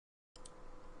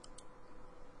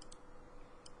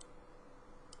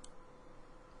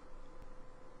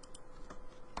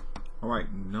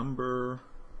right, number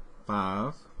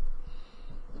 5.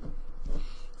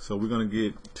 So we're going to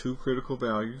get two critical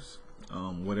values,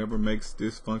 whatever makes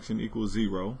this function equal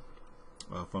 0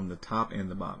 from the top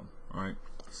and the bottom. All right.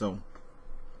 So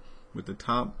with the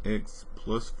top, x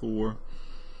plus 4,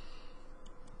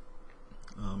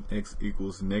 x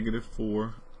equals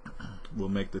 -4. We'll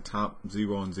make the top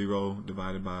 0 and 0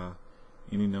 divided by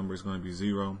any number is going to be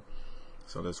 0.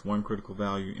 So that's one critical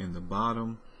value. In the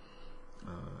bottom,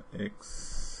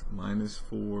 x minus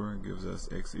 4 gives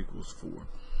us x equals 4.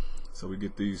 So we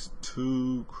get these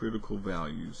two critical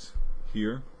values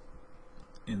here,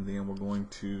 and then we're going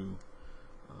to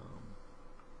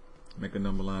make a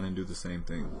number line and do the same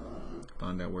thing.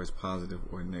 Find out where it's positive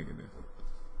or negative.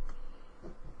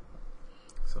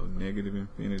 So negative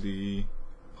infinity,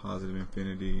 positive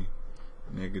infinity,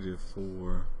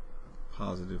 -4,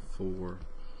 positive 4.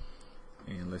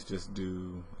 And let's just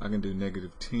do, I can do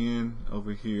 -10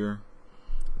 over here,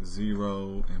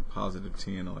 0, and positive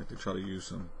 10. I like to try to use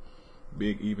some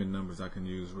big even numbers I can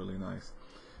use really nice.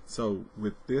 So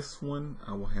with this one,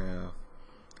 I will have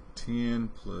 10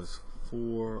 plus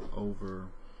 4 over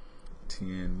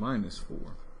 10 minus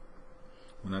 4.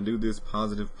 When I do this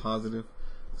positive, positive,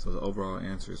 so the overall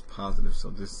answer is positive. So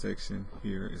this section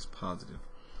here is positive.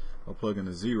 I'll plug in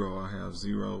a 0. I have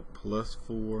 0 plus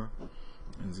 4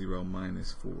 and 0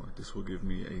 minus 4. This will give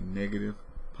me a negative.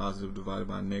 Positive divided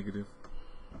by negative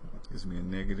gives me a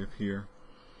negative here.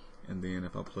 And then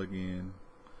if I plug in,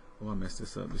 oh, I messed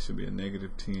this up. This should be a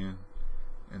 -10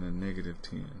 and a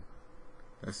 -10.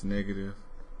 That's negative.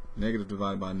 Negative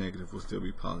divided by negative will still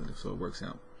be positive, so it works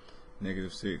out.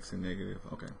 -6 and negative.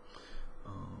 Okay.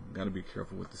 Got to be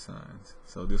careful with the signs.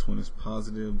 So this one is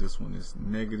positive, this one is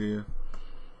negative,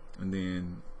 and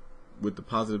then with the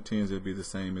positive 10s, it'll be the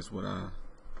same as what I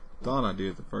thought I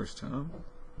did the first time.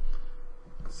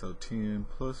 So 10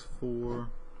 plus 4,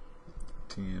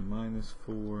 10 minus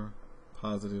 4,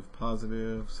 positive,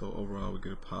 positive. So overall, we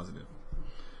get a positive.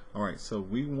 All right, so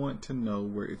we want to know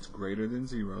where it's greater than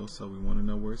 0, so we want to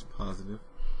know where it's positive.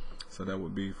 So that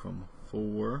would be from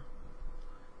 4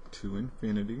 to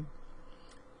infinity,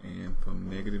 and from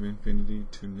 -infinity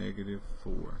to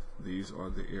 -4. These are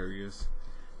the areas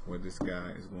where this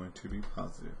guy is going to be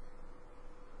positive.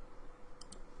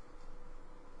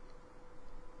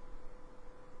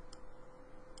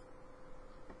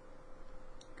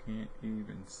 Can't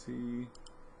even see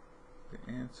the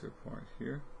answer part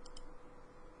here.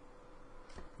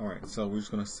 Alright, so we're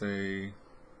just going to say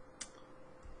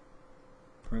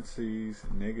parentheses,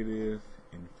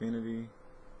 -infinity.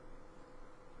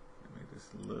 Make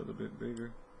this a little bit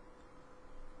bigger.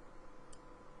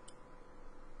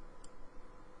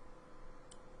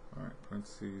 Alright,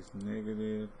 parentheses,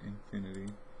 -infinity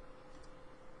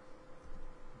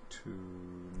to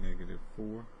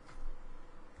 -4.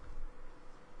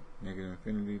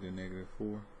 -infinity to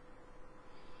 -4.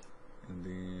 And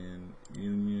then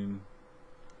union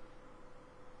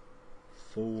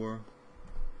 4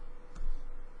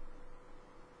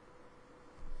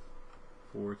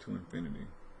 to infinity.